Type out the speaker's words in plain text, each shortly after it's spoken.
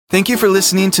Thank you for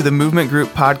listening to the Movement Group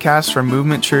podcast from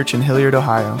Movement Church in Hilliard,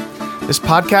 Ohio. This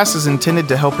podcast is intended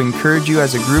to help encourage you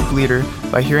as a group leader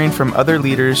by hearing from other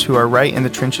leaders who are right in the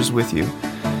trenches with you.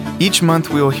 Each month,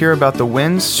 we will hear about the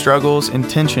wins, struggles, and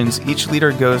tensions each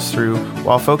leader goes through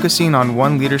while focusing on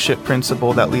one leadership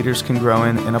principle that leaders can grow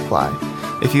in and apply.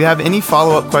 If you have any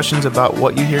follow-up questions about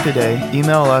what you hear today,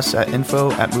 email us at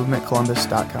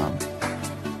info@movementcolumbus.com.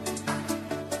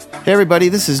 Hey everybody,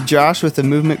 this is Josh with the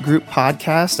Movement Group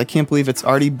podcast. I can't believe it's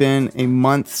already been a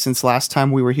month since last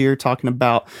time we were here talking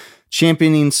about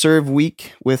championing Serve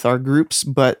Week with our groups,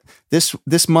 but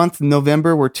this month,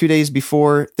 November, we're 2 days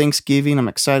before Thanksgiving. I'm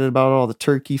excited about all the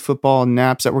turkey, football, and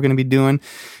naps that we're going to be doing,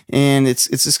 and it's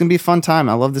just going to be a fun time.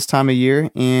 I love this time of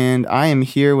year, and I am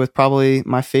here with probably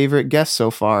my favorite guest so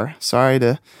far. Sorry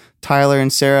to Tyler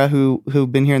and Sarah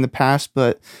who've been here in the past,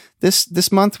 but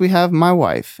this month we have my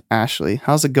wife, Ashley.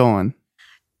 How's it going?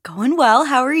 Going well.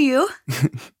 How are you?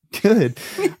 Good.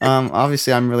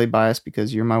 Obviously, I'm really biased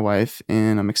because you're my wife,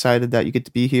 and I'm excited that you get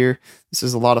to be here. This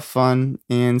is a lot of fun.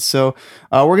 And so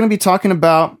we're going to be talking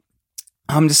about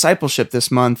discipleship this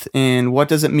month, and what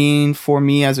does it mean for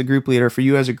me as a group leader, for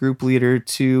you as a group leader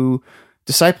to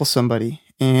disciple somebody.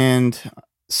 And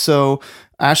so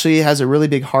Ashley has a really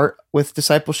big heart with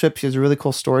discipleship. She has a really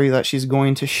cool story that she's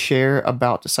going to share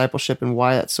about discipleship and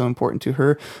why that's so important to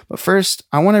her. But first,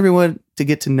 I want everyone to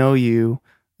get to know you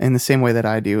in the same way that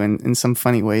I do, and in some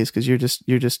funny ways, because you're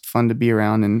just fun to be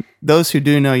around. And those who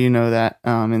do know you know that,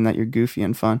 and that you're goofy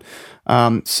and fun.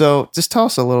 So just tell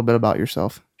us a little bit about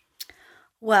yourself.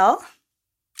 Well,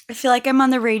 I feel like I'm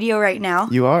on the radio right now.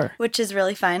 You are. Which is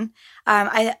really fun.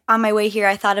 On my way here,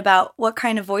 I thought about what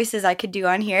kind of voices I could do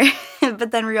on here,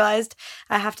 but then realized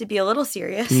I have to be a little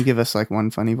serious. Can you give us like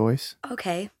one funny voice?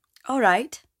 Okay. All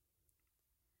right.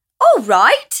 All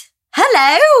right.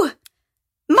 Hello.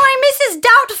 My Mrs.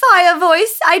 Doubtfire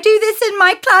voice. I do this in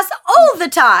my class all the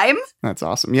time. That's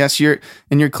awesome. Yes, you're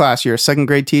in your class. You're a second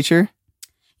grade teacher?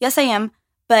 Yes, I am.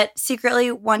 But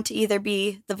secretly want to either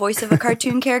be the voice of a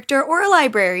cartoon character or a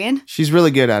librarian. She's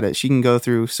really good at it. She can go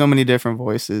through so many different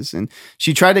voices. And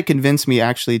she tried to convince me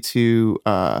actually to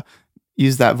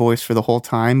use that voice for the whole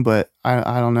time, but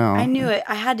I don't know. I knew it.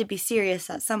 I had to be serious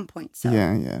at some point. So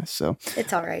Yeah. So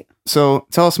it's all right. So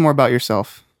tell us more about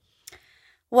yourself.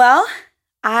 Well,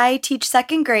 I teach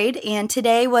second grade, and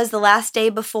today was the last day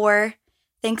before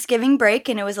Thanksgiving break,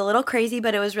 and it was a little crazy,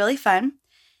 but it was really fun.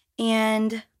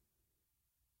 And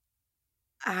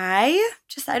I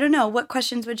don't know. What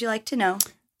questions would you like to know?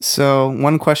 So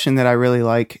one question that I really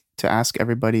like to ask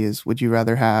everybody is, would you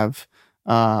rather have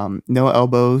no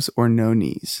elbows or no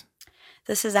knees?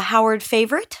 This is a Howard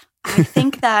favorite. I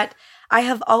think that I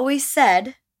have always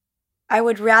said I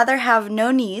would rather have no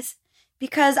knees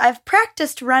because I've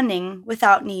practiced running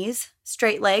without knees,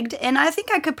 straight-legged, and I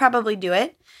think I could probably do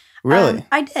it. Really?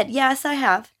 I did. Yes, I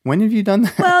have. When have you done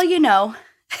that? Well,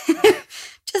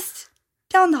 just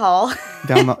down the hall.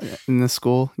 In the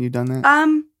school, you've done that?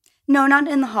 No, not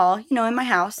in the hall. In my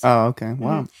house. Oh, okay.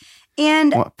 Wow.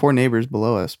 And poor neighbors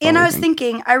below us. And I was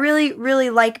thinking, I really,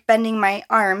 really like bending my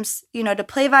arms, to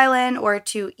play violin or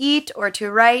to eat or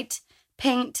to write,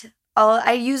 paint.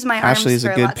 I use my arms. Ashley is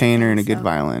a good painter things, and a good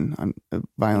violin. I'm a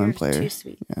violin player. Too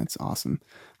sweet. Yeah, it's awesome.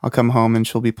 I'll come home and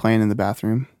she'll be playing in the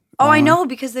bathroom. Oh, I know,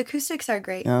 because the acoustics are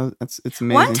great. Yeah, it's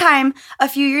amazing. One time, a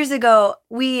few years ago,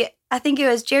 I think it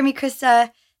was Jeremy,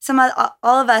 Krista,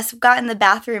 all of us got in the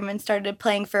bathroom and started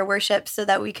playing for worship so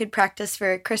that we could practice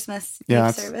for Christmas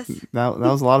Eve service. That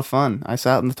was a lot of fun. I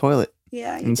sat in the toilet.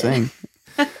 Yeah, and sang.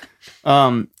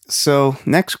 So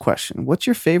next question: what's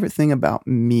your favorite thing about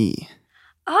me?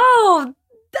 Oh,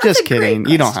 that's just a kidding.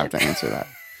 Great you don't question. have to answer that.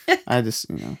 I just,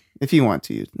 if you want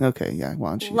to. Okay, yeah.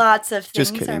 Why don't you? Lots of things.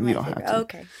 Just kidding. You don't have to.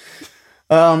 Okay.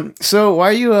 So why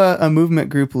are you a movement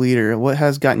group leader? What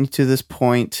has gotten you to this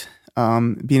point?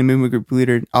 Being a movement group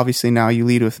leader, obviously now you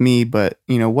lead with me, but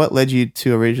what led you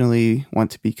to originally want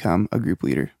to become a group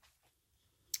leader?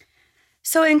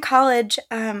 So in college,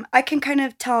 I can kind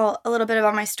of tell a little bit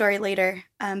about my story later,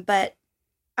 but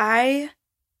I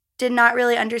did not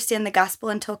really understand the gospel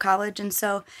until college, and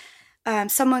so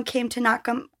someone came to knock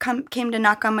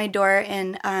on my door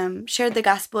and shared the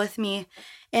gospel with me,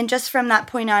 and just from that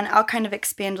point on, I'll kind of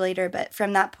expand later, but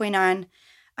from that point on,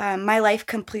 my life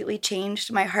completely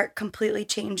changed. My heart completely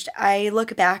changed. I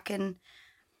look back and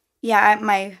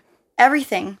my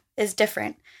everything is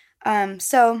different.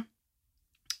 So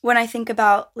when I think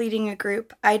about leading a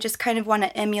group, I just kind of want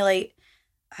to emulate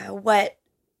what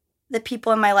the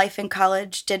people in my life in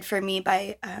college did for me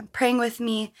by praying with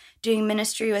me, doing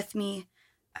ministry with me,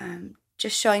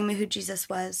 just showing me who Jesus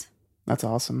was. That's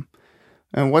awesome.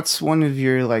 And what's one of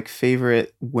your like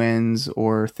favorite wins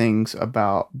or things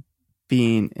about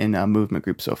being in a movement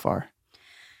group so far?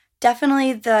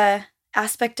 Definitely the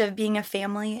aspect of being a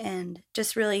family and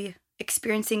just really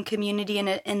experiencing community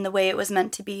in the way it was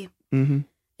meant to be. Mm-hmm.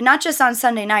 Not just on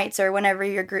Sunday nights or whenever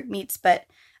your group meets, but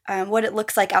what it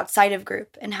looks like outside of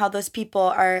group and how those people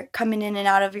are coming in and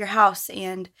out of your house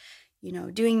and,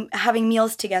 having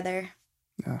meals together.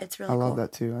 Yeah, It's really I cool. love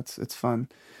that too. It's fun.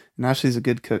 And Ashley's a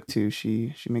good cook too.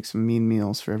 She makes some mean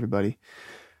meals for everybody.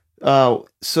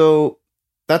 So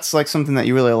that's like something that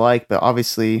you really like, but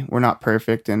obviously we're not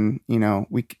perfect, and we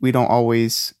don't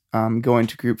always go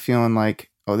into group feeling like,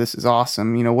 oh, this is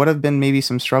awesome. What have been maybe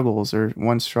some struggles or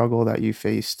one struggle that you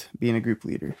faced being a group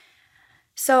leader?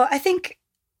 So I think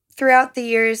throughout the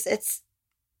years, it's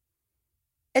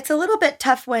a little bit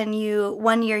tough when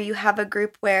one year you have a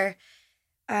group where,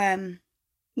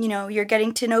 you're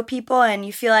getting to know people and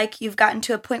you feel like you've gotten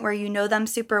to a point where you know them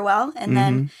super well. And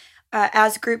then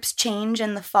as groups change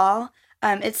in the fall,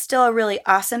 it's still a really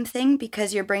awesome thing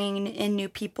because you're bringing in new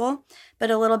people, but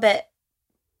a little bit,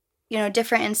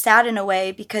 different and sad in a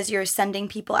way because you're sending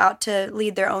people out to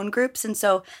lead their own groups. And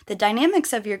so the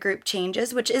dynamics of your group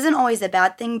changes, which isn't always a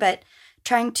bad thing, but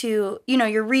trying to,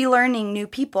 you're relearning new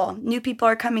people. New people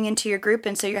are coming into your group,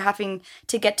 and so you're having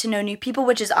to get to know new people,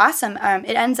 which is awesome.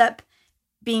 It ends up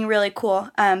being really cool.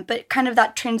 But kind of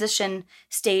that transition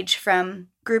stage from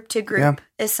group to group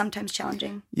is sometimes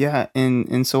challenging. Yeah,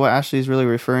 and so what Ashley is really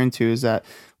referring to is that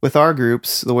with our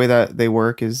groups, the way that they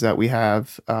work is that we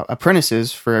have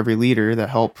apprentices for every leader that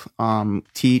help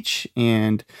teach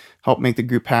and help make the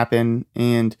group happen.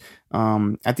 And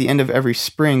at the end of every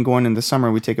spring, going into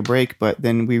summer, we take a break, but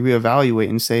then we reevaluate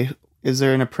and say, is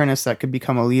there an apprentice that could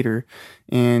become a leader?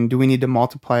 And do we need to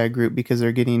multiply a group because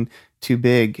they're getting too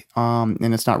big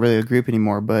and it's not really a group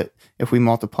anymore? But if we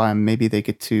multiply them, maybe they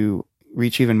get to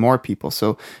reach even more people.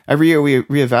 So every year we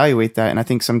reevaluate that. And I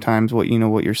think sometimes what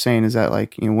you're saying is that,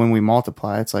 like, when we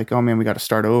multiply, it's like, oh man, we got to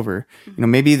start over.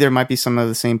 Maybe there might be some of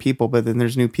the same people, but then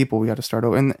there's new people we got to start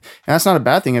over. And that's not a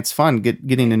bad thing. It's fun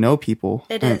getting to know people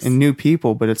and new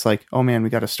people, but it's like, oh man, we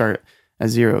got to start at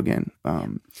zero again.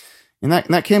 And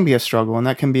that can be a struggle, and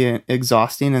that can be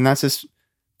exhausting. And that's just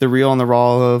the real and the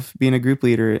raw of being a group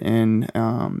leader and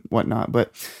whatnot.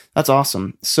 But that's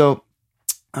awesome. So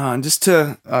just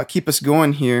to keep us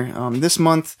going here, this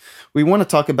month we want to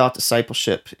talk about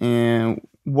discipleship and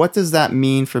what does that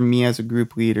mean for me as a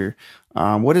group leader?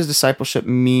 What does discipleship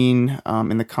mean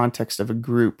in the context of a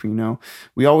group?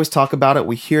 We always talk about it.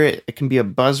 We hear it. It can be a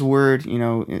buzzword.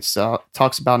 It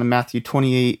talks about in Matthew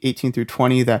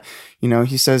 28:18-20 that,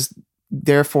 he says,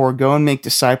 therefore, go and make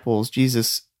disciples.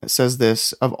 Jesus says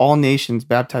this, of all nations,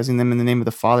 baptizing them in the name of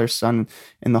the Father, Son,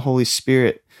 and the Holy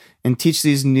Spirit, and teach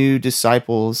these new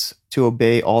disciples to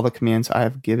obey all the commands I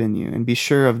have given you. And be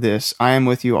sure of this, I am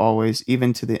with you always,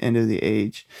 even to the end of the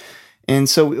age. And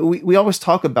so we always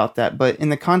talk about that, but in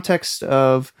the context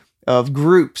of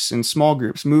groups and small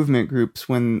groups, movement groups,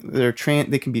 when they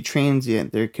can be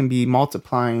transient, there can be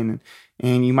multiplying,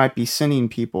 and you might be sending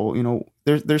people,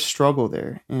 there's struggle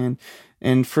there.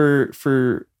 And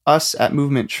for us at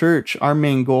Movement Church, our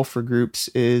main goal for groups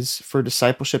is for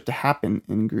discipleship to happen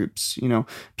in groups.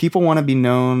 People want to be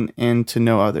known and to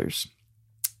know others.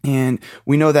 And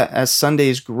we know that as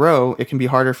Sundays grow, it can be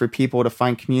harder for people to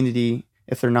find community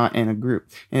if they're not in a group.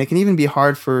 And it can even be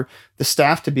hard for the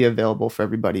staff to be available for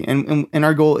everybody. And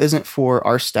our goal isn't for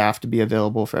our staff to be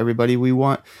available for everybody. We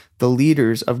want the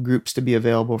leaders of groups to be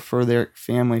available for their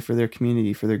family, for their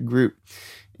community, for their group.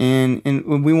 And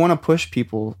we want to push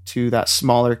people to that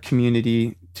smaller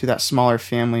community, to that smaller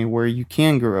family where you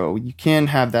can grow, you can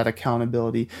have that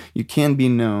accountability, you can be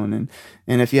known.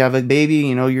 And if you have a baby,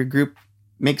 your group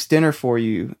makes dinner for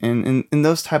you and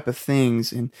those type of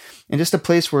things. And just a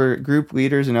place where group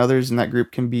leaders and others in that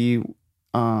group can be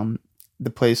the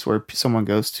place where someone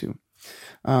goes to.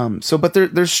 But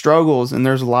there's struggles and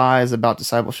there's lies about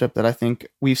discipleship that I think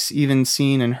we've even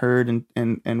seen and heard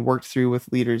and worked through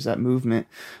with leaders at Movement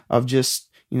of just,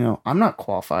 I'm not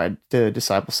qualified to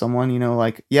disciple someone,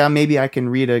 maybe I can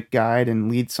read a guide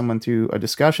and lead someone through a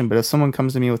discussion, but if someone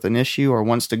comes to me with an issue or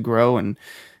wants to grow and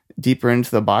deeper into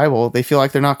the Bible, they feel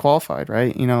like they're not qualified,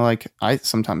 right? I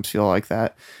sometimes feel like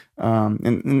that.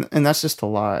 And that's just a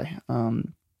lie.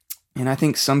 And I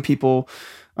think some people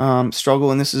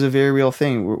struggle, and this is a very real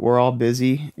thing. We're all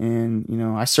busy, and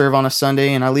I serve on a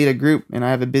Sunday and I lead a group and I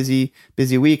have a busy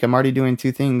week. I'm already doing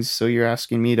two things, so you're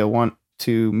asking me to want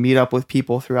to meet up with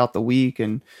people throughout the week,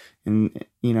 and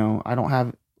I don't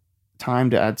have time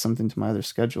to add something to my other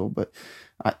schedule. But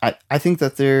I think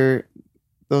that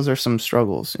those are some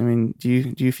struggles. I mean, do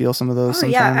you feel some of those Oh,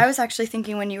 sometimes? yeah. I was actually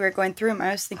thinking when you were going through them,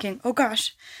 I was thinking, oh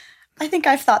gosh, I think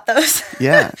I've thought those.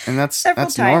 Yeah, and that's Several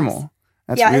that's times. normal.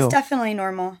 That's Yeah, real. it's definitely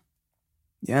normal.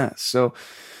 Yeah. So,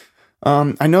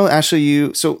 I know,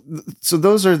 Ashley, so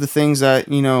those are the things that,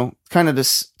 kind of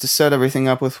to set everything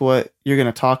up with what you're going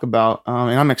to talk about.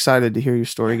 And I'm excited to hear your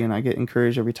story again. I get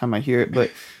encouraged every time I hear it,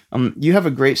 but, you have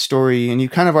a great story, and you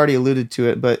kind of already alluded to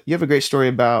it, but you have a great story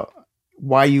about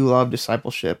why you love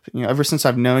discipleship. Ever since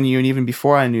I've known you, and even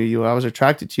before I knew you, I was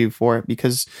attracted to you for it,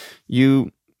 because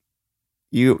you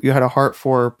had a heart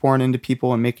for pouring into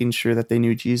people and making sure that they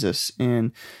knew Jesus.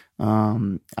 And,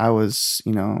 I was,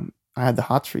 I had the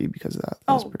hots for you because of that.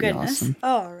 That was pretty goodness. awesome.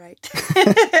 All right.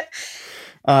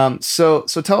 So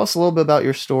tell us a little bit about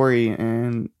your story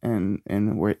and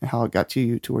how it got to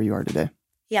you to where you are today.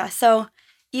 Yeah. So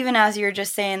even as you were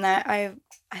just saying that, I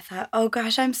thought, oh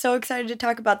gosh, I'm so excited to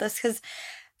talk about this, because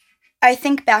I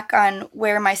think back on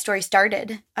where my story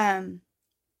started. And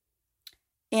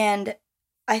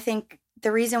I think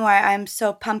the reason why I'm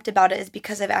so pumped about it is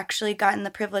because I've actually gotten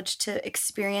the privilege to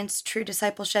experience true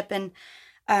discipleship. And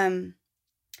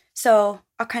so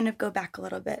I'll kind of go back a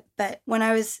little bit. But when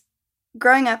I was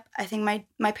growing up, I think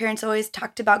my parents always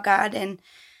talked about God, and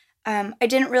I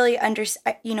didn't really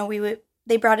understand.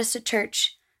 They brought us to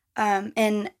church,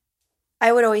 and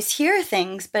I would always hear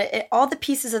things, but all the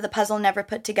pieces of the puzzle never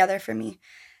put together for me.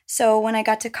 So when I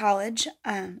got to college,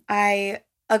 a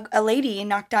lady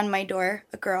knocked on my door,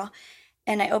 a girl,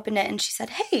 and I opened it, and she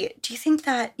said, "Hey, do you think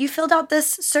that you filled out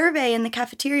this survey in the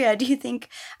cafeteria? Do you think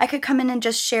I could come in and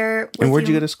just share with you?" And where'd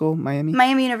you go to school? Miami?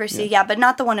 Miami University, yeah, but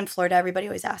not the one in Florida. Everybody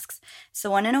always asks. It's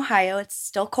the one in Ohio. It's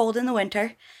still cold in the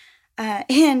winter.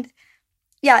 And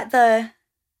yeah,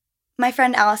 my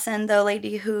friend Allison,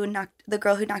 the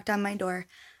girl who knocked on my door,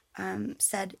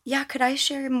 said, "Yeah, could I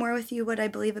share more with you what I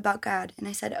believe about God?" And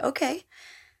I said, "Okay,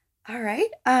 all right."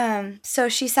 So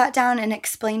she sat down and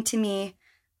explained to me,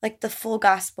 like, the full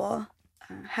gospel,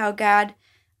 how God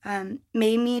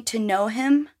made me to know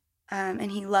Him,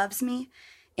 and He loves me,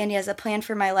 and He has a plan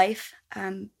for my life.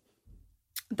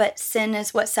 But sin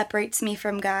is what separates me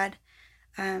from God,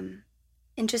 and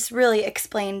just really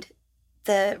explained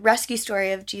the rescue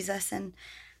story of Jesus, and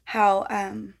how,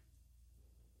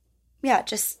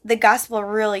 just the gospel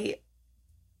really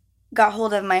got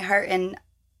hold of my heart. And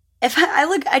if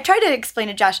I try to explain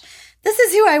to Josh, this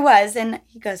is who I was, and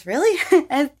he goes, "Really?"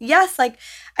 And yes, like,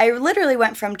 I literally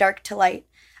went from dark to light.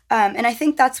 And I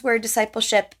think that's where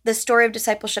the story of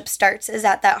discipleship starts, is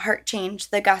at that heart change,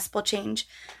 the gospel change.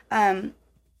 And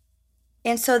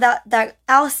so that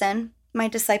Allison, my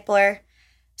discipler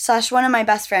 / one of my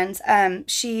best friends,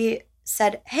 she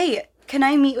said, "Hey, can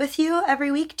I meet with you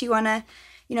every week? Do you want to,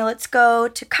 let's go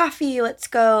to coffee, let's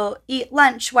go eat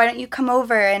lunch. Why don't you come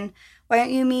over, and why don't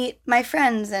you meet my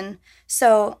friends?" And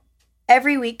so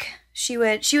every week she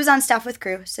was on staff with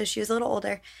Crew, so she was a little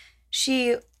older.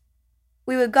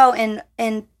 We would go,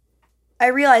 and I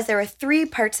realized there were 3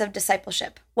 parts of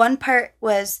discipleship. One part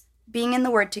was being in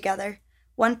the Word together.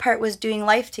 One part was doing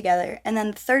life together. And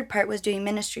then the third part was doing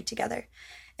ministry together.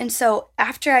 And so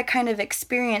after I kind of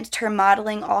experienced her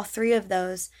modeling all 3 of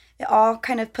those, it all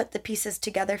kind of put the pieces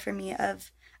together for me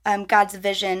of God's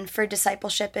vision for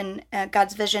discipleship, and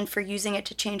God's vision for using it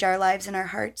to change our lives and our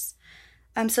hearts.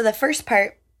 So the first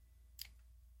part,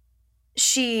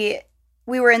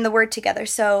 we were in the Word together.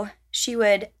 So she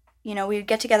would, we would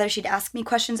get together. She'd ask me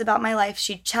questions about my life.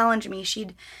 She'd challenge me.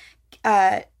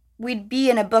 We'd be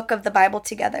in a book of the Bible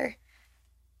together,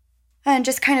 and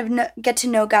just kind of get to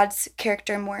know God's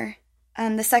character more.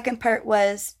 The second part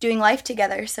was doing life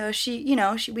together. So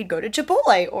we'd go to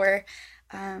Chipotle, or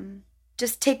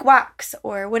just take walks,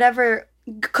 or whatever,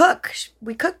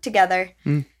 we cooked together.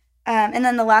 And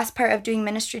then the last part of doing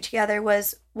ministry together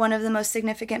was one of the most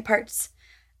significant parts.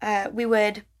 I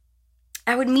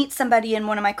would meet somebody in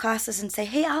one of my classes and say,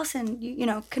 "Hey, Allison,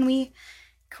 can we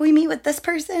meet with this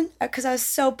person?" Because I was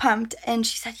so pumped. And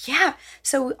she said, "Yeah."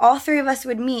 So all 3 of us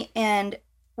would meet, and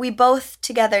we both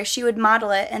together, she would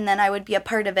model it, and then I would be a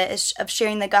part of it, of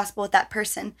sharing the gospel with that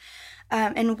person.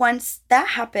 And once that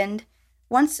happened,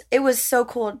 it was so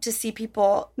cool to see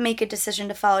people make a decision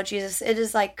to follow Jesus. It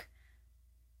is like,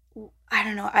 I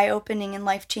don't know, eye-opening and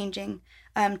life-changing,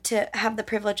 to have the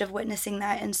privilege of witnessing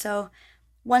that. And so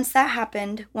once that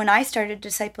happened, when I started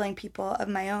discipling people of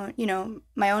my own,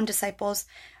 my own disciples,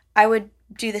 I would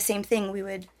do the same thing. We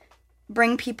would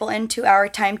bring people into our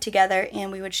time together,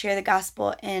 and we would share the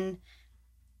gospel, and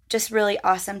just really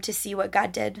awesome to see what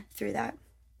God did through that.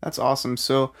 That's awesome.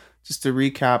 So just to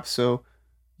recap, so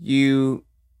you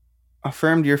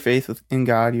affirmed your faith in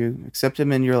God. You accepted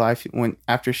him in your life when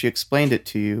after she explained it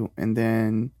to you, and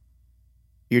then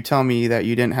you're telling me that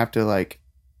you didn't have to like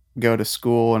go to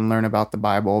school and learn about the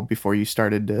Bible before you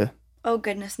started to. Oh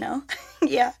goodness, no.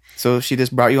 Yeah. So she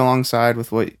just brought you alongside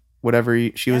with whatever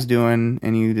she was Yep. doing,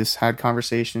 and you just had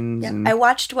conversations. Yeah. And I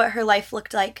watched what her life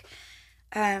looked like.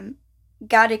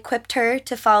 God equipped her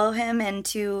to follow him and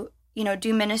to,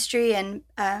 do ministry. And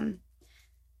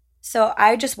so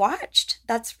I just watched.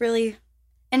 That's really,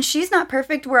 and she's not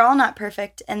perfect. We're all not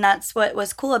perfect. And that's what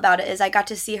was cool about it is I got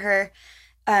to see her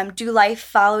do life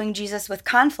following Jesus with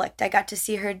conflict. I got to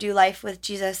see her do life with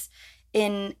Jesus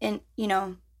in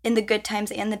the good times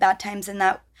and the bad times. And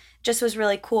that just was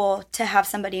really cool to have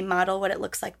somebody model what it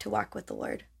looks like to walk with the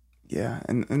Lord. yeah,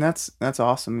 and that's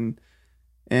awesome.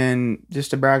 And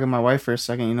just to brag on my wife for a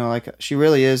second, like she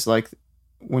really is like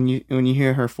when you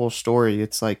hear her full story,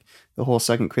 it's like the whole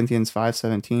 2 Corinthians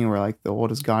 5:17 where like the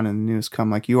old is gone and the new has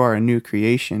come. Like you are a new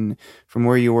creation from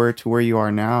where you were to where you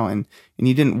are now, and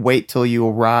you didn't wait till you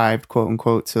arrived, quote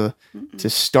unquote, to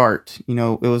start.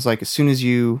 It was like as soon as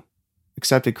you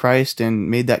accepted Christ and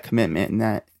made that commitment and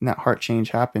that heart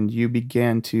change happened, you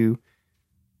began to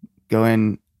go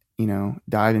in,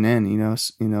 diving in,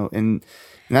 and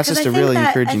that's just a really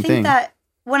encouraging thing. I think that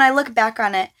when I look back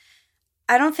on it,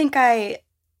 I don't think I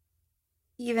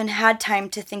even had time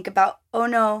to think about, oh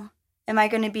no, am I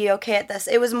going to be okay at this?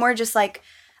 It was more just like,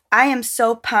 I am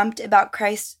so pumped about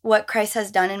Christ, what Christ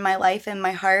has done in my life and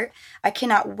my heart. I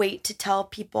cannot wait to tell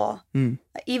people.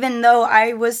 Even though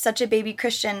I was such a baby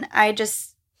Christian, I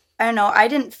don't know, I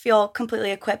didn't feel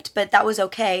completely equipped, but that was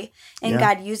okay. And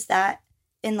God used that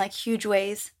in like huge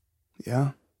ways.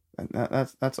 Yeah,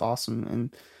 that's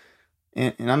awesome.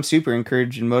 And I'm super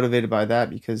encouraged and motivated by that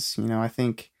because, I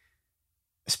think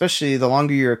especially the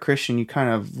longer you're a Christian, you kind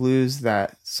of lose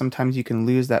that. Sometimes you can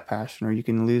lose that passion or you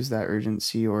can lose that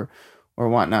urgency or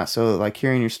whatnot. So like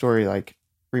hearing your story, like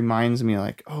reminds me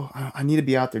like, oh, I need to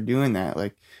be out there doing that.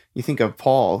 Like you think of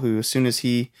Paul, who as soon as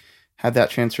he had that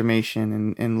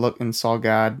transformation and looked and saw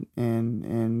God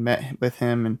and met with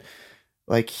him, and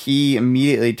like he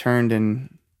immediately turned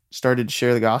and started to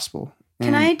share the gospel.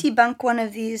 Can I debunk one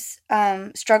of these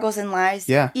struggles and lies?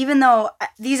 Yeah. Even though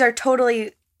these are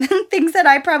totally things that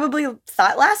I probably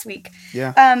thought last week.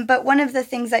 Yeah. But one of the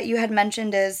things that you had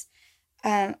mentioned is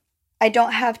I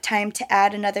don't have time to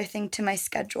add another thing to my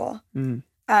schedule. When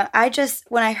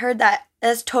I heard that,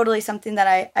 that's totally something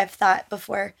that I've thought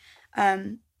before.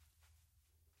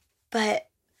 But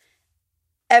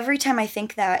every time I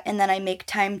think that, and then I make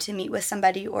time to meet with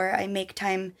somebody or I make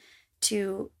time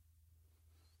to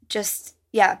just,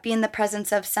 be in the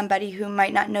presence of somebody who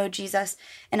might not know Jesus.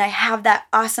 And I have that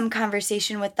awesome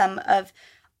conversation with them of,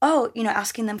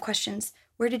 asking them questions.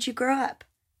 Where did you grow up?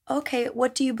 Okay,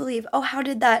 what do you believe? Oh, how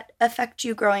did that affect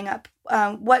you growing up?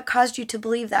 What caused you to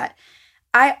believe that?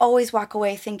 I always walk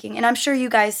away thinking, and I'm sure you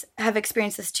guys have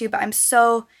experienced this too, but I'm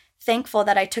so thankful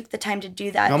that I took the time to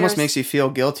do that. It almost makes you feel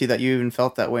guilty that you even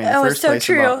felt that way in the first place. Oh, it's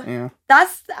so true.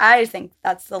 I think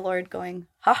that's the Lord going,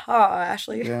 ha ha,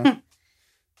 Ashley. Yeah.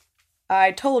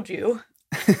 I told you.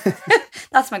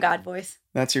 That's my God voice.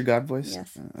 That's your God voice?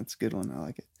 Yes. That's a good one. I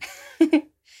like it.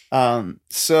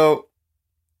 So,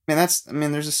 man,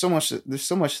 there's just so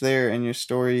much there in your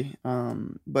story.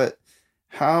 But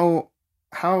how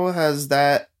has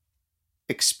that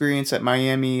experience at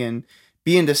Miami and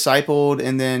being discipled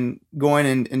and then going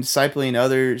and discipling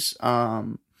others,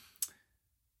 how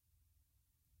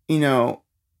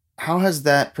has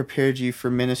that prepared you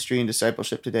for ministry and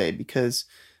discipleship today? Because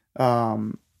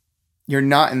you're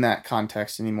not in that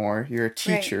context anymore. You're a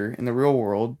teacher in the real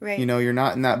world. Right. You're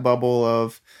not in that bubble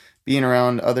of being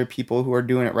around other people who are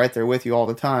doing it right there with you all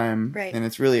the time. Right. And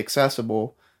it's really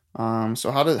accessible.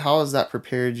 So how has that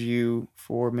prepared you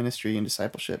for ministry and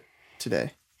discipleship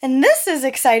today? And this is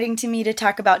exciting to me to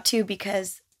talk about too,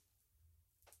 because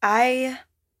I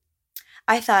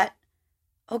thought,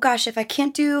 oh gosh, if I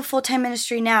can't do full-time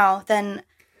ministry now, then,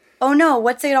 oh no,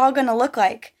 what's it all going to look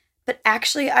like? But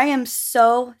actually, I am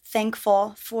so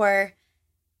thankful for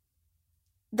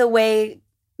the way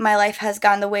my life has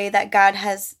gone, the way that God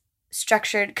has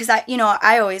structured. Because I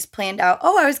always planned out,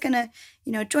 I was going to,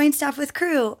 join staff with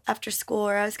crew after school,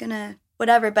 or I was going to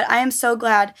whatever. But I am so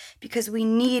glad, because we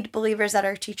need believers that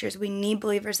are teachers. We need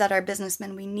believers that are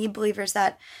businessmen. We need believers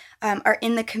that are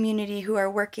in the community who are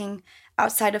working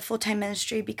outside of full-time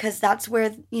ministry, because that's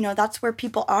where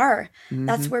people are. Mm-hmm.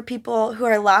 That's where people who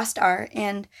are lost are.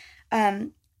 And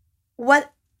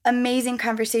what amazing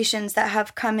conversations that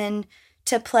have come in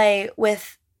to play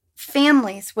with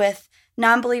families, with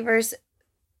non-believers,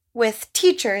 with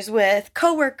teachers, with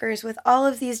coworkers, with all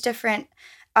of these different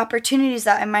opportunities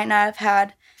that I might not have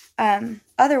had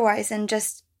otherwise. And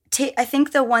just I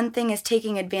think the one thing is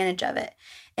taking advantage of it.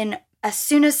 And as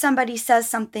soon as somebody says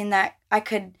something that I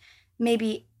could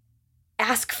maybe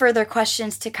ask further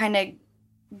questions to kind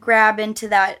of grab into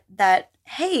that,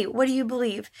 hey, what do you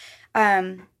believe?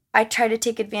 I try to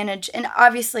take advantage. And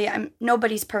obviously,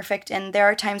 nobody's perfect, and there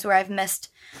are times where I've missed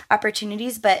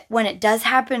opportunities. But when it does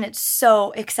happen, it's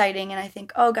so exciting, and I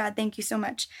think, oh God, thank you so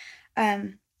much.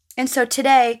 And so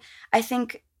today, I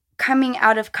think coming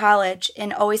out of college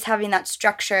and always having that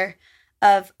structure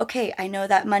of, okay, I know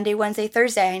that Monday, Wednesday,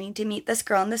 Thursday, I need to meet this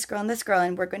girl and this girl and this girl,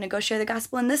 and we're going to go share the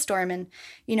gospel in this dorm. And,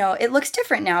 it looks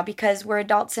different now because we're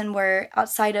adults and we're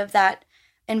outside of that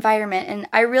environment. And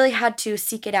I really had to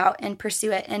seek it out and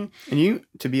pursue it. And you,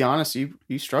 to be honest,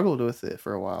 you struggled with it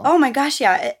for a while. Oh my gosh,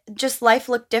 yeah. Just life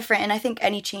looked different. And I think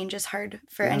any change is hard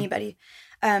for anybody.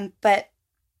 But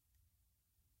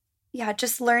yeah,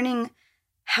 just learning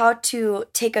how to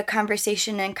take a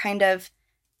conversation and kind of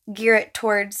gear it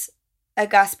towards a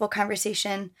gospel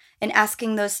conversation and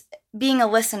being a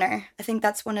listener. I think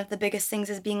that's one of the biggest things,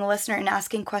 is being a listener and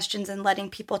asking questions and letting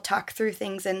people talk through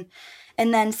things, and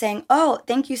then saying, oh,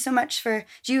 thank you so much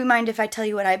do you mind if I tell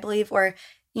you what I believe? Or,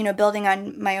 building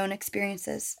on my own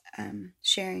experiences,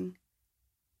 sharing.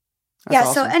 That's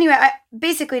awesome. So anyway,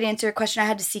 basically to answer your question, I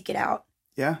had to seek it out.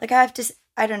 Yeah. Like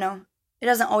I don't know. It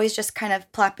doesn't always just kind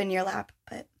of plop in your lap,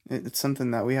 but it's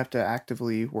something that we have to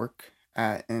actively work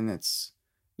at, and it's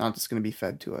not just going to be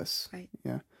fed to us. Right.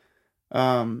 Yeah.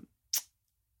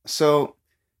 So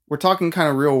we're talking kind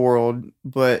of real world,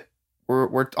 but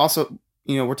we're also,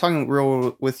 we're talking real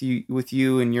world with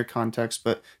you in your context,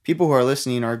 but people who are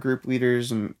listening are group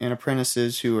leaders and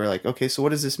apprentices who are like, okay, so what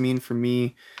does this mean for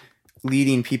me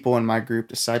leading people in my group,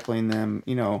 discipling them,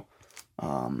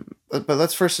 but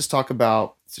let's first just talk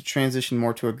about, to transition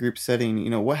more to a group setting,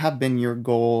 what have been your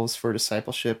goals for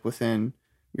discipleship within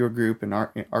your group and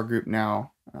our group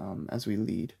now, as we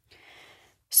lead?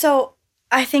 So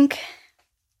I think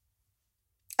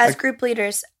as group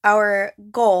leaders, our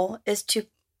goal is to,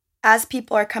 as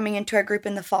people are coming into our group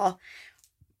in the fall,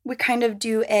 we kind of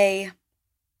do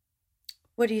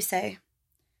what do you say?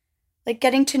 Like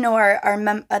getting to know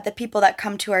the people that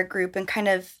come to our group and kind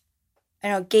of,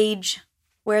 gauge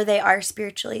where they are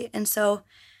spiritually. And so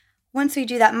once we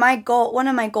do that, one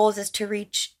of my goals is to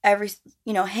reach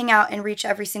hang out and reach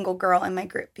every single girl in my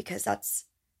group, because that's,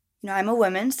 I'm a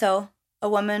woman, so a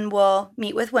woman will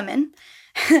meet with women.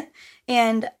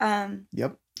 And,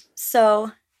 yep.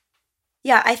 So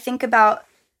yeah, I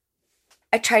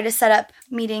try to set up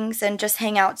meetings and just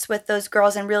hangouts with those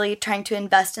girls and really trying to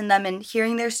invest in them and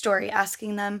hearing their story,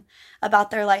 asking them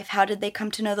about their life. How did they come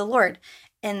to know the Lord?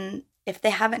 And if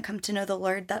they haven't come to know the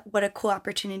Lord, what a cool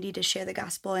opportunity to share the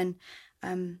gospel and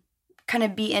kind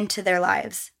of be into their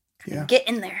lives. Get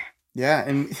in there. Yeah,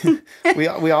 and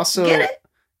we also get it?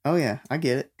 Oh yeah, I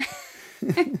get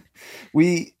it.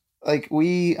 we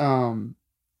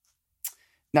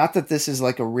not that this is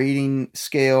like a rating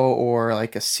scale or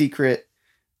like a secret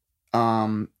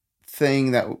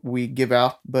thing that we give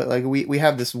out, but like we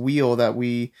have this wheel that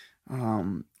we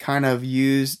kind of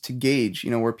use to gauge,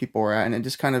 where people are at, and it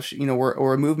just kind of,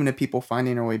 we're a movement of people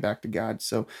finding our way back to God.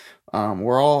 So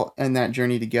we're all in that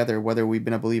journey together, whether we've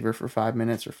been a believer for 5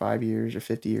 minutes or 5 years or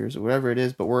 50 years or whatever it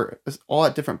is, but we're all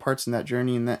at different parts in that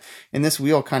journey, and this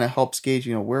wheel kind of helps gauge,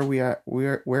 where we at,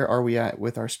 where are we at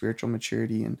with our spiritual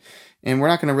maturity, and we're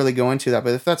not going to really go into that,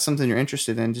 but if that's something you're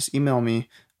interested in, just email me.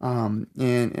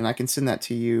 And I can send that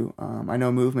to you. I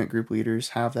know movement group leaders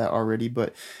have that already,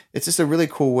 but it's just a really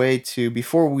cool way to,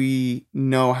 before we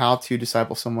know how to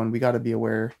disciple someone, we got to be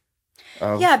aware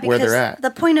of where they're at. The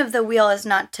point of the wheel is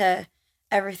not to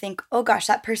ever think, oh gosh,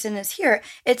 that person is here.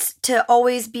 It's to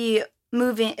always be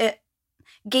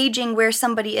gauging where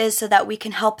somebody is so that we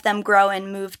can help them grow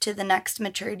and move to the next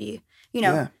maturity,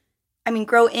 Yeah. I mean,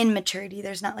 grow in maturity.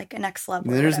 There's not like a next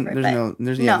level. There's no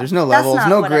levels,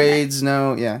 no grades,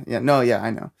 no. I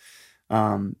know.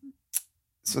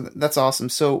 So that's awesome.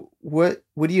 So what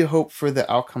do you hope for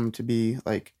the outcome to be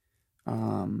like,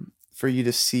 for you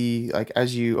to see, like,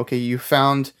 as you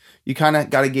kind of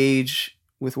got to gauge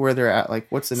with where they're at, like,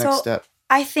 what's the next step?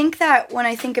 I think that when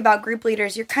I think about group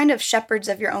leaders, you're kind of shepherds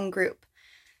of your own group.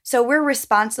 So we're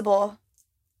responsible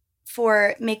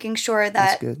for making sure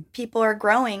that people are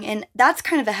growing. And that's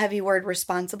kind of a heavy word,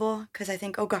 responsible, because I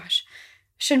think, oh gosh,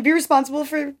 shouldn't be responsible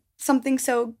for something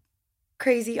so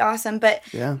crazy awesome. But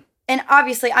yeah. And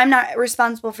obviously I'm not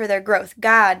responsible for their growth.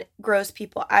 God grows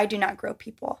people. I do not grow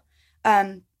people.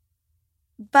 But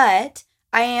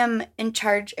I am in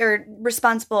charge or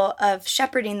responsible of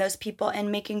shepherding those people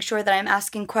and making sure that I'm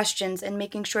asking questions and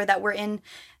making sure that we're in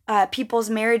people's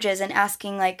marriages and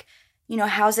asking, like,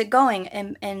 how's it going?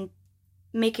 And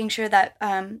making sure that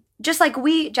just like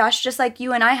Josh, just like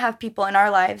you and I have people in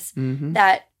our lives Mm-hmm.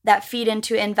 that feed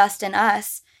into invest in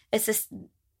us. It's just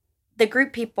the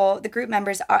group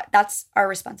members that's our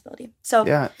responsibility. So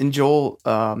Yeah, and Joel,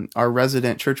 our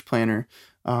resident church planner,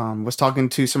 was talking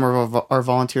to some of our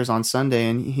volunteers on Sunday,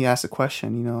 and he asked a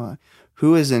question.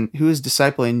 Who is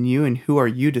discipling you, and who are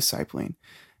you discipling?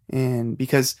 And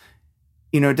because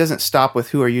it doesn't stop with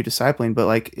who are you discipling, but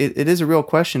like it is a real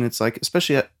question. It's like,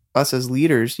 especially us as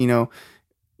leaders,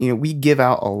 we give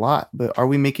out a lot, but are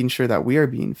we making sure that we are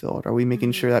being filled? Are we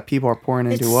making sure that people are pouring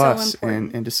into so us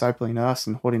important. and discipling us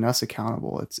and holding us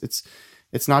accountable?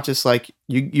 It's not just like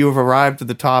you have arrived to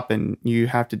the top and you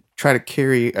have to try to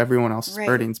carry everyone else's Right.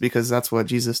 burdens, because that's what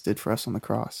Jesus did for us on the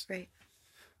cross. Right.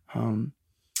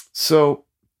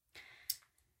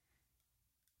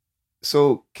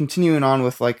 So continuing on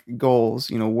with like goals,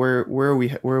 where are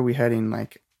we heading,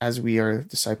 like, as we are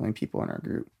discipling people in our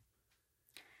group?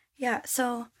 Yeah.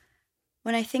 So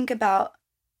when I think about,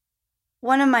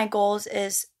 one of my goals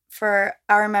is for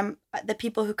the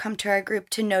people who come to our group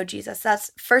to know Jesus.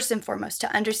 That's first and foremost,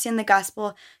 to understand the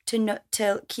gospel, to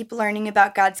keep learning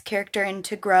about God's character and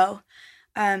to grow,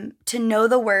 to know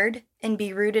the word and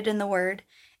be rooted in the word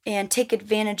and take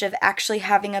advantage of actually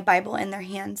having a Bible in their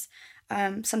hands.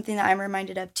 Something that I'm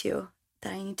reminded of too,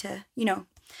 that I need to,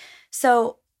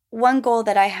 So one goal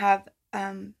that I have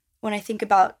when I think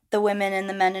about the women and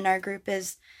the men in our group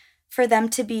is for them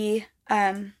to be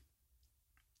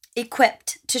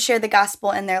equipped to share the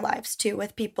gospel in their lives too,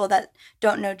 with people that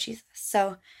don't know Jesus.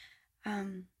 So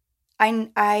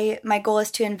my goal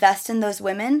is to invest in those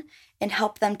women and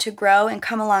help them to grow and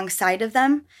come alongside of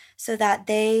them so that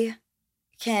they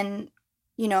can,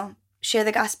 share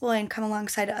the gospel and come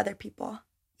alongside of other people.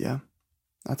 Yeah,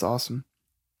 that's awesome.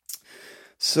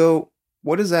 So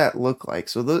what does that look like?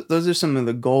 So those are some of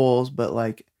the goals, but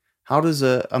like, how does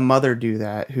a mother do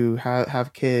that who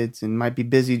have kids and might be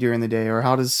busy during the day? Or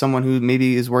how does someone who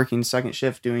maybe is working second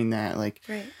shift doing that? Like,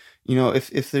 Right.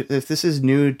 If this is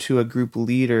new to a group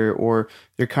leader, or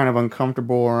they're kind of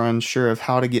uncomfortable or unsure of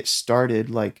how to get started,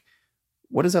 like,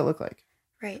 what does that look like?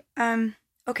 Right.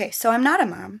 Okay, so I'm not a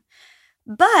mom,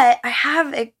 but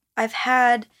I've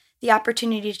had the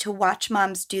opportunity to watch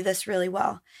moms do this really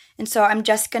well. And so I'm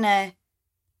just going to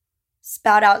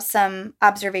spout out some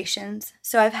observations.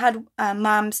 So I've had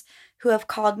moms who have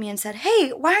called me and said, "Hey,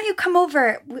 why don't you come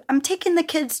over? I'm taking the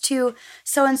kids to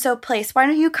so-and-so place. Why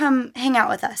don't you come hang out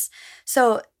with us?"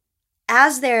 So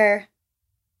as they're,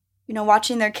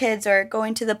 watching their kids or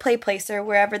going to the play place or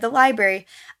wherever, the library,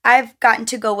 I've gotten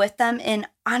to go with them. And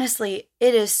honestly,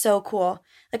 it is so cool.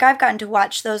 Like, I've gotten to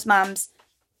watch those moms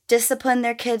discipline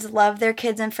their kids, love their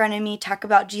kids in front of me, talk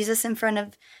about Jesus in front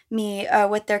of me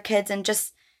with their kids. And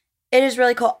just, it is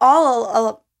really cool.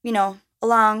 All,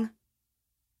 along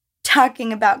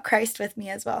talking about Christ with me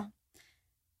as well.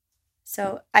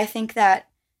 So I think that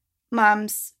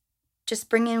moms, just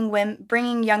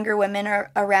bringing younger women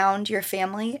around your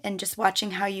family and just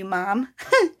watching how you mom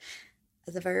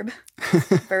as a verb.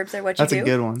 Verbs are what you do. That's a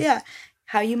good one. Yeah.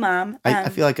 How you mom. I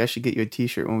feel like I should get you a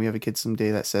t-shirt when we have a kid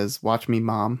someday that says, "Watch me,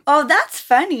 mom." Oh, that's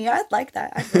funny. I'd like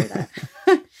that. I'd wear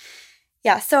that.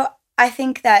 Yeah. So I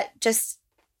think that just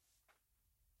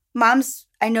moms,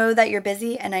 I know that you're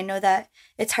busy and I know that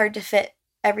it's hard to fit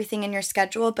everything in your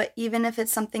schedule, but even if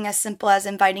it's something as simple as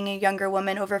inviting a younger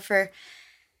woman over for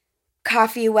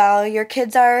coffee while your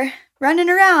kids are running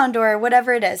around or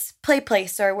whatever it is, play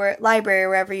place or library or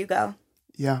wherever you go.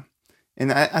 Yeah.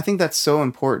 And I think that's so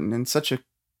important and such a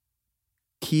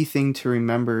key thing to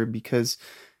remember, because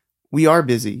we are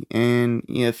busy. And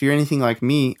if you're anything like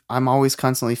me, I'm always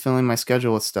constantly filling my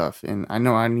schedule with stuff. And I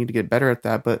know I need to get better at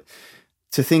that. But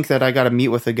to think that I got to meet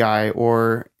with a guy,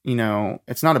 or,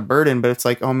 it's not a burden, but it's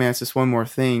like, oh man, it's just one more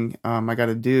thing I got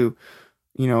to do.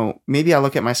 Maybe I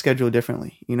look at my schedule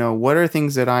differently. What are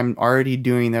things that I'm already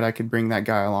doing that I could bring that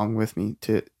guy along with me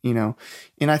to,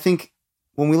 and I think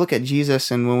when we look at Jesus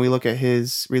and when we look at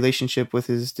his relationship with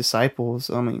his disciples,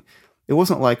 I mean, it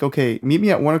wasn't like, okay, meet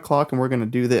me at 1:00 and we're going to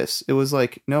do this. It was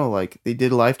like, no, like they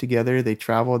did life together. They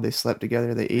traveled, they slept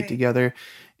together, they ate together.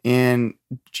 And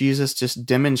Jesus just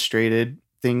demonstrated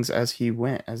things as he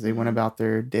went, as they went about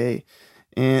their day.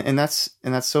 And that's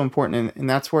so important. And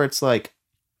that's where it's like,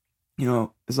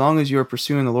 as long as you're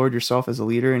pursuing the Lord yourself as a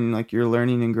leader and like you're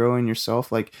learning and growing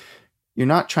yourself, like you're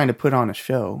not trying to put on a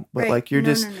show, but like you're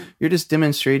just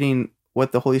demonstrating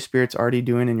what the Holy Spirit's already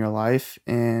doing in your life,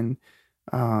 and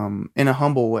in a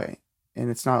humble way. and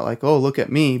it's not like, oh, look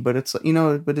at me, but it's,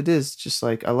 but it is just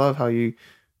like, I love how you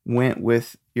went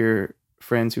with your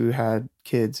friends who had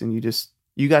kids, and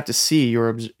you got to see, you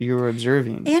were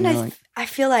observing. And like, I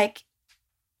feel like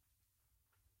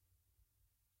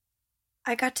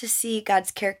I got to see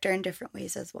God's character in different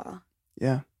ways as well.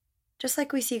 Yeah. Just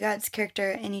like we see God's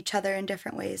character in each other in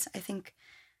different ways. I think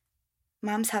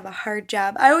moms have a hard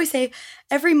job. I always say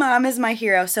every mom is my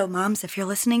hero. So moms, if you're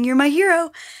listening, you're my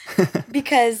hero.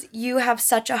 Because you have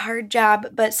such a hard job,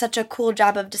 but such a cool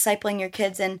job of discipling your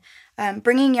kids. And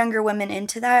bringing younger women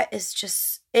into that is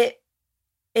just, it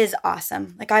is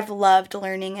awesome. Like, I've loved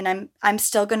learning, and I'm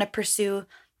still going to pursue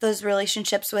those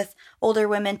relationships with older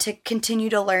women to continue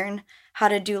to learn how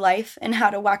to do life and how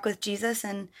to walk with Jesus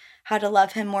and how to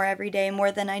love him more every day,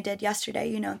 more than I did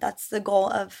yesterday. That's the goal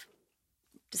of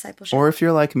discipleship. Or if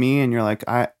you're like me and you're like,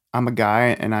 I'm a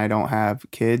guy and I don't have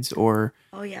kids, or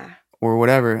oh yeah, or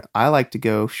whatever, I like to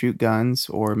go shoot guns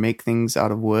or make things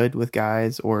out of wood with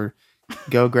guys, or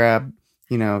go grab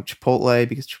Chipotle,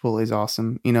 because Chipotle is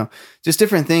awesome. Just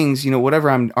different things. Whatever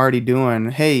I'm already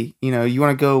doing. Hey, you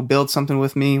want to go build something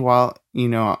with me while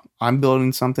I'm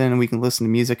building something, and we can listen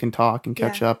to music and talk and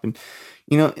catch up, and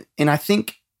and I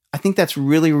think that's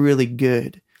really, really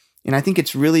good. And I think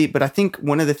it's really, but I think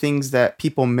one of the things that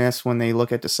people miss when they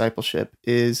look at discipleship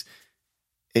is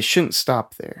it shouldn't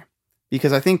stop there.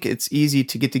 Because I think it's easy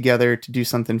to get together to do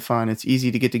something fun. It's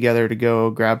easy to get together to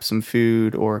go grab some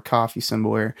food or coffee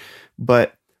somewhere.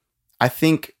 But I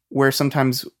think where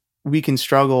sometimes we can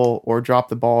struggle or drop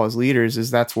the ball as leaders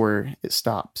is that's where it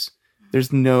stops.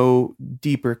 There's no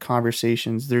deeper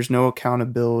conversations. There's no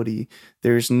accountability.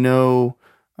 There's no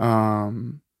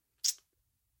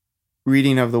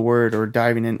reading of the word or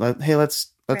diving in. Hey,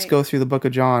 let's right. go through the book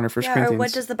of John or First Corinthians. Or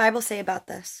what does the Bible say about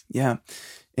this? Yeah.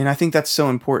 And I think that's so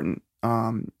important.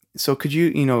 So could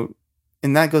you,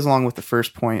 and that goes along with the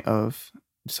first point of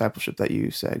discipleship that you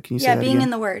said. Can you say that being again? In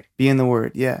the word. Be in the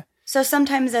word. Yeah. So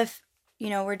sometimes if,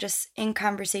 we're just in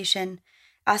conversation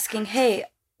asking, hey,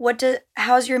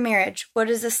 how's your marriage? What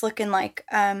is this looking like?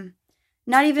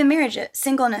 Not even marriage,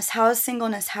 singleness. How is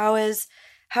singleness? How is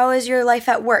your life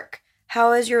at work?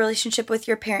 How is your relationship with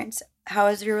your parents? How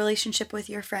is your relationship with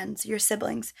your friends, your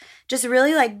siblings? Just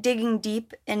really like digging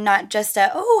deep, and not just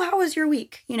how was your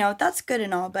week? That's good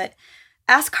and all, but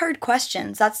ask hard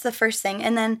questions. That's the first thing.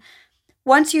 And then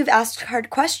once you've asked hard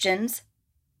questions,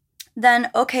 then,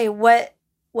 okay, what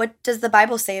does the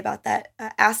Bible say about that?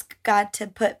 Ask God to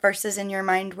put verses in your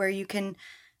mind where you can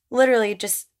literally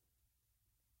just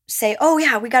say, oh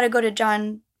yeah, we got to go to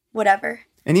John, whatever.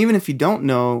 And even if you don't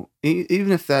know,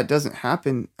 even if that doesn't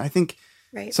happen, I think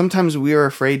right. sometimes we are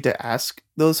afraid to ask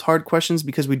those hard questions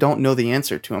because we don't know the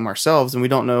answer to them ourselves, and we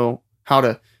don't know how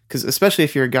to, because especially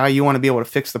if you're a guy, you want to be able to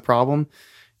fix the problem.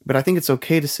 But I think it's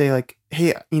okay to say like,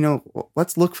 hey,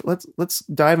 let's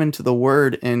dive into the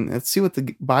word and let's see what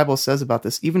the Bible says about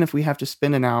this, even if we have to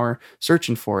spend an hour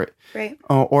searching for it. Right.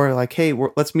 Or like, hey,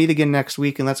 let's meet again next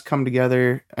week and let's come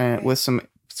together right. with some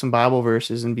Bible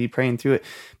verses and be praying through it.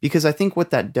 Because I think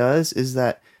what that does is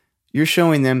that you're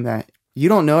showing them that you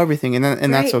don't know everything, and right.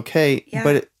 that's okay.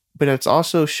 Yeah. But it's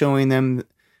also showing them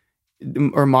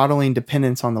or modeling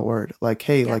dependence on the word. Like,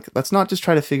 hey, like let's not just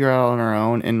try to figure it out on our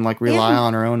own and like rely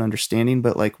on our own understanding,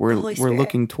 but like we're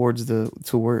looking towards the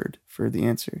word for the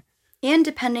answer. And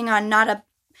depending on not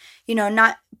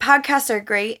podcasts are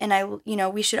great, and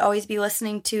we should always be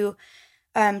listening to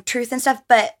truth and stuff,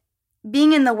 but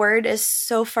being in the word is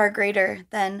so far greater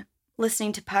than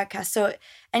listening to podcasts. So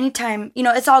anytime,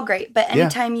 it's all great, but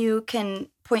anytime you can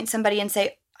point somebody and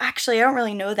say, actually, I don't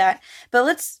really know that, but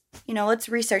let's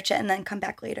research it and then come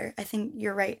back later. I think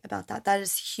you're right about that. That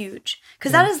is huge.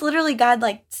 Because that is literally God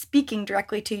like speaking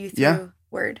directly to you through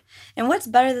word. And what's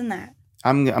better than that?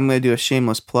 I'm going to do a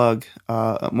shameless plug.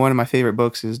 One of my favorite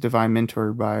books is Divine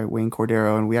Mentor by Wayne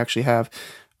Cordero. And we actually have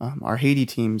our Haiti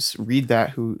teams read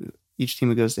that, each team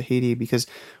who goes to Haiti, because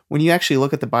when you actually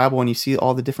look at the Bible and you see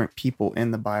all the different people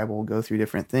in the Bible go through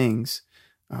different things,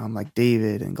 like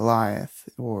David and Goliath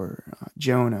or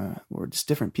Jonah or just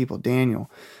different people, Daniel,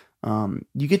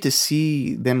 you get to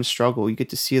see them struggle. You get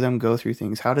to see them go through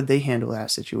things. How did they handle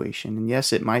that situation? And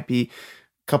yes, it might be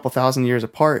a couple thousand years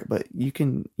apart, but you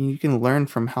can learn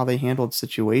from how they handled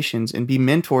situations and be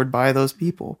mentored by those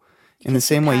people. In the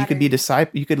same way, you could be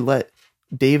you could let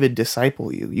David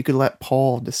disciple you. You could let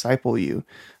Paul disciple you.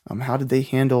 How did they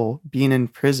handle being in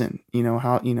prison?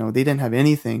 How they didn't have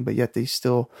anything, but yet they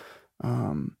still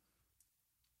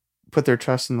put their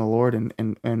trust in the Lord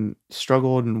and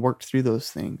struggled and worked through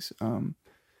those things. And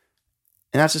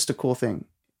that's just a cool thing.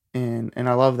 And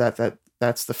I love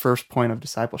that's the first point of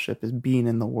discipleship, is being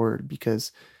in the word,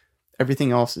 because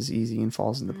everything else is easy and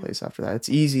falls into place after that. It's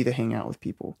easy to hang out with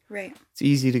people. Right. It's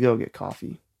easy to go get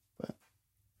coffee. But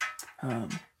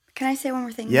can I say one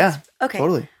more thing? Yeah. Okay.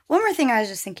 Totally. One more thing I was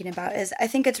just thinking about is I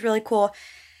think it's really cool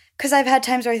because I've had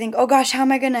times where I think, oh gosh, how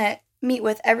am I going to meet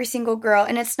with every single girl?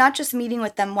 And it's not just meeting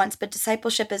with them once, but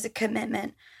discipleship is a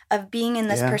commitment of being in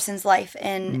this person's life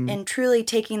and truly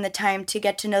taking the time to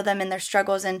get to know them and their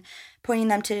struggles and pointing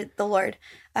them to the Lord.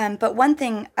 But one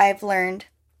thing I've learned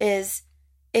is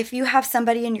if you have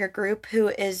somebody in your group who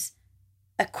is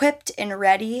equipped and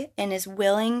ready and is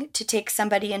willing to take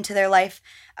somebody into their life,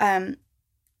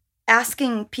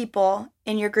 asking people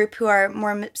in your group who are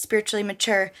more spiritually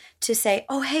mature to say,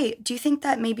 oh, hey, do you think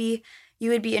that maybe you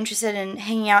would be interested in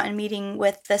hanging out and meeting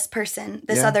with this person,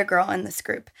 this other girl in this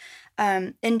group?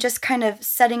 And just kind of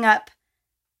setting up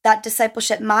that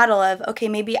discipleship model of, okay,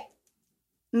 maybe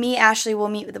me, Ashley, will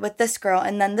meet with this girl,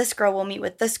 and then this girl will meet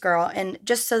with this girl, and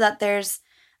just so that there's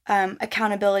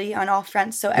accountability on all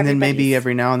fronts. So and then maybe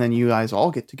every now and then you guys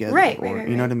all get together, right?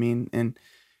 You know what I mean?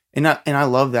 And I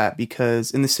love that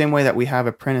because in the same way that we have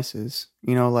apprentices,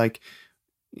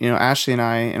 Ashley and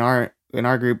I in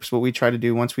our groups, what we try to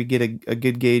do once we get a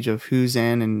good gauge of who's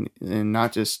in and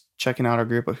not just checking out our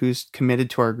group, but who's committed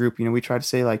to our group, we try to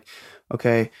say like,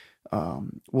 okay,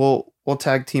 we'll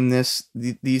tag team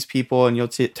these people and you'll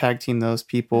tag team those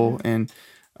people. And,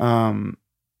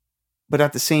 but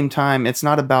at the same time, it's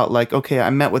not about like, okay, I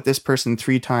met with this person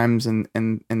 3 times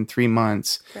in 3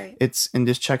 months. Right. It's and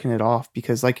just checking it off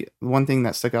because like one thing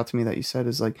that stuck out to me that you said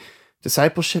is like,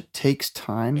 discipleship takes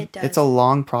time. It does. It's a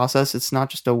long process. It's not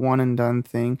just a one and done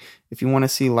thing. If you want to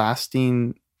see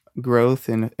lasting growth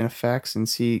and effects and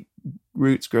see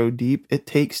roots grow deep, it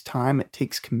takes time. It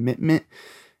takes commitment.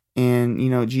 And,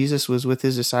 Jesus was with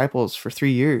his disciples for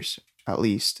 3 years at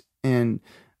least. And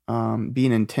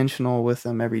being intentional with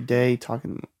them every day,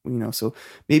 talking, so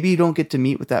maybe you don't get to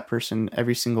meet with that person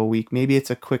every single week. Maybe it's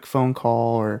a quick phone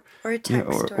call or a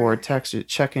text or a text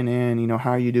checking in,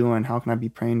 how are you doing? How can I be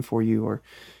praying for you? Or,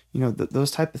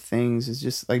 those type of things is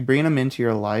just like bringing them into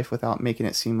your life without making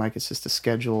it seem like it's just a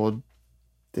scheduled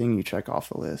thing you check off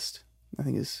the list. I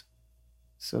think is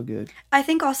so good. I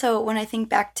think also when I think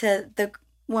back to the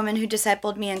woman who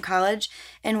discipled me in college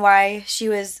and why she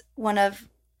was one of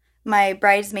my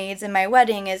bridesmaids in my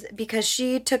wedding is because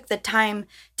she took the time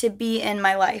to be in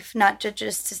my life, not to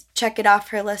just to check it off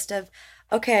her list of,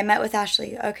 okay, I met with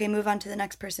Ashley. Okay, move on to the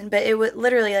next person. But it was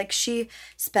literally like she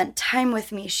spent time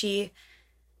with me. She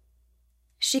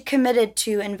committed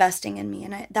to investing in me,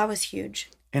 and that was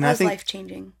huge. And that was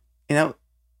life-changing. And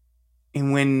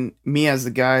when me as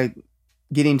the guy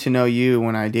getting to know you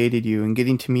when I dated you and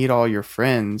getting to meet all your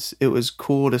friends, it was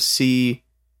cool to see.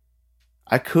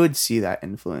 I could see that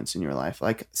influence in your life.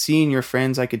 Like seeing your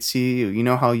friends, I could see,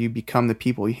 how you become the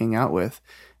people you hang out with.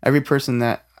 Every person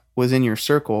that was in your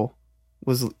circle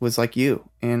was like you.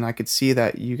 And I could see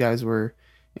that you guys were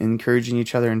encouraging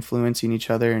each other, influencing each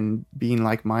other and being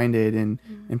like-minded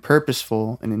and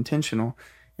purposeful and intentional.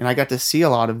 And I got to see a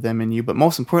lot of them in you, but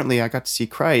most importantly, I got to see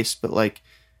Christ. But like,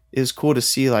 it was cool to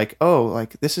see like, oh,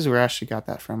 like this is where Ashley got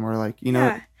that from. Or like,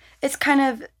 it's kind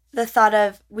of the thought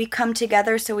of we come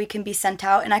together so we can be sent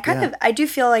out. And I do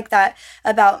feel like that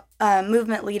about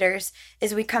movement leaders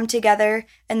is we come together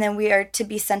and then we are to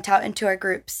be sent out into our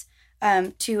groups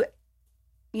to,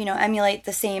 emulate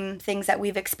the same things that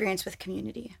we've experienced with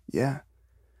community. Yeah.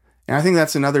 And I think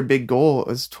that's another big goal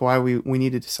as to why we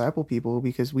need to disciple people,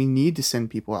 because we need to send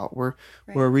people out. We're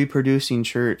a reproducing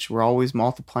church. We're always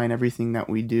multiplying everything that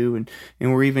we do. And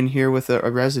we're even here with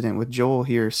a resident, with Joel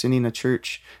here, sending a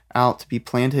church out to be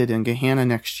planted in Gahanna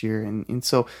next year. And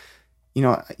so,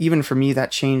 even for me,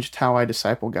 that changed how I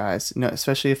disciple guys,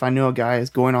 especially if I know a guy is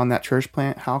going on that church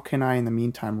plant. How can I, in the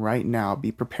meantime, right now,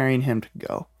 be preparing him to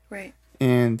go? Right.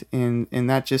 And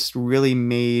that just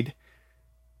really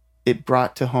it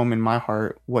brought to home in my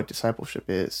heart what discipleship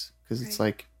is, because it's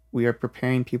like we are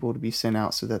preparing people to be sent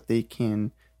out so that they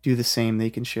can do the same.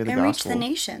 They can share the gospel. Reach the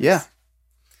nations. Yeah.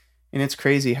 And it's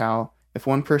crazy how if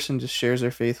one person just shares their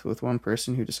faith with one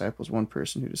person who disciples one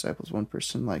person who disciples one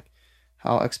person, like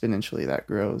how exponentially that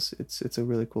grows. It's a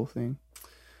really cool thing.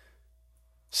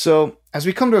 So as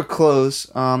we come to a close,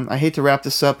 I hate to wrap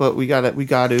this up, but we got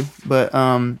to. But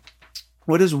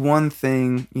what is one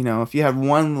thing, if you have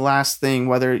one last thing,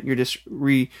 whether you're just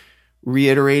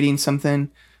reiterating something,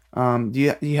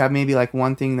 do you have maybe like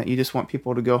one thing that you just want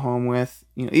people to go home with,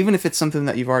 even if it's something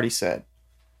that you've already said?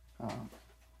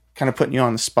 Kind of putting you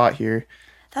on the spot here.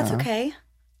 That's okay.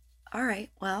 All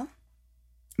right. Well,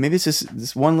 maybe it's just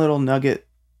this one little nugget.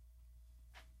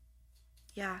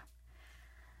 Yeah.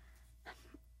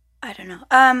 I don't know.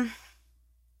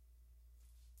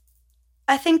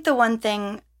 I think the one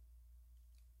thing,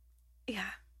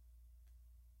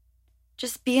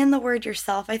 just be in the Word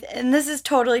yourself. And this is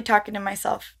totally talking to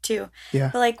myself too. Yeah.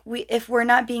 But like if we're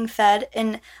not being fed,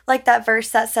 and like that verse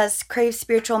that says, crave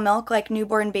spiritual milk like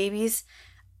newborn babies.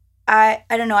 I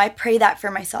don't know. I pray that for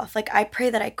myself. Like I pray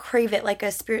that I crave it like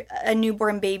a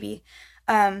newborn baby.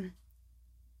 And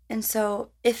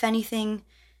so if anything,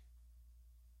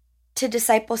 to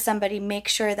disciple somebody, make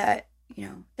sure that,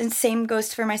 and same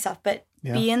goes for myself, but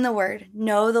be in the Word,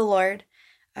 know the Lord,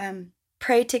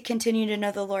 pray to continue to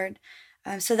know the Lord.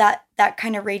 So that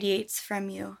kind of radiates from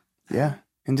you. Yeah.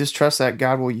 And just trust that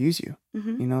God will use you,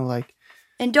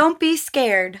 and don't be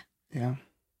scared. Yeah.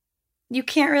 You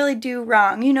can't really do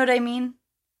wrong. You know what I mean?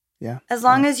 Yeah. As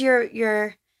long as you're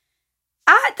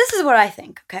this is what I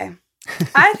think. Okay.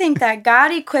 I think that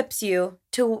God equips you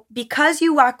because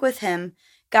you walk with him,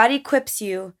 God equips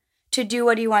you to do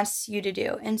what he wants you to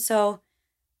do. And so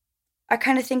I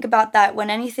kind of think about that when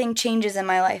anything changes in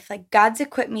my life. Like God's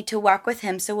equipped me to walk with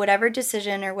him. So whatever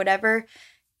decision or whatever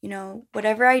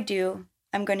I do,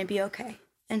 I'm going to be okay.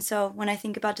 And so when I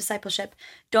think about discipleship,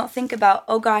 don't think about,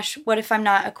 oh gosh, what if I'm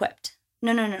not equipped?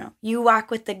 No. You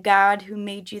walk with the God who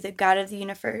made you, the God of the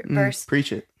universe.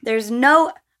 Preach it. There's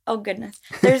no, oh goodness.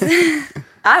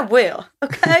 I will,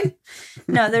 okay?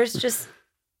 No, there's just,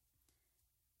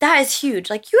 that is huge.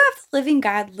 Like you have the living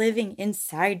God living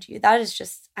inside you. That is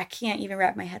just, I can't even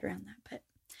wrap my head around that. But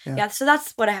yeah, so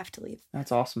that's what I have to leave.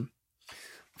 That's awesome.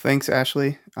 Thanks,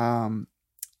 Ashley. Welcome.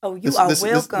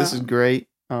 This is great.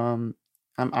 I'm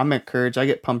encouraged. I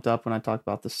get pumped up when I talk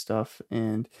about this stuff.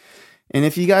 And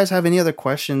if you guys have any other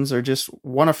questions or just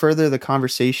want to further the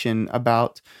conversation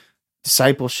about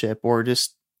discipleship, or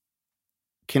just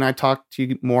can I talk to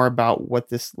you more about what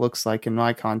this looks like in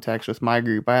my context with my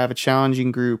group? I have a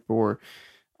challenging group, or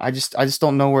I just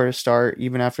don't know where to start.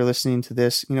 Even after listening to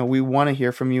this, we want to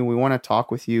hear from you. We want to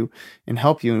talk with you and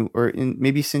help you, or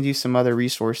maybe send you some other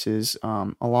resources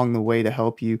along the way to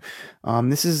help you.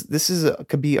 This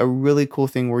could be a really cool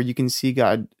thing where you can see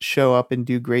God show up and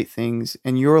do great things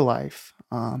in your life.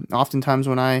 Oftentimes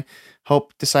when I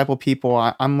help disciple people,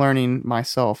 I'm learning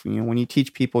myself. When you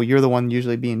teach people, you're the one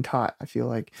usually being taught, I feel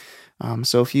like.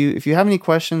 So if you have any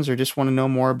questions or just want to know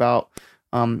more about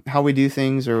how we do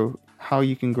things or how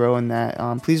you can grow in that,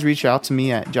 please reach out to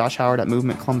me at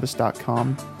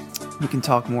joshhoward@movementcolumbus.com. We can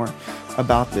talk more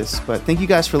about this. But thank you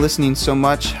guys for listening so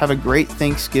much. Have a great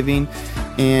Thanksgiving,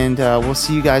 and we'll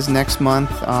see you guys next month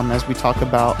as we talk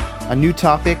about a new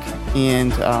topic,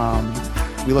 and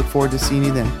we look forward to seeing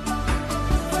you then.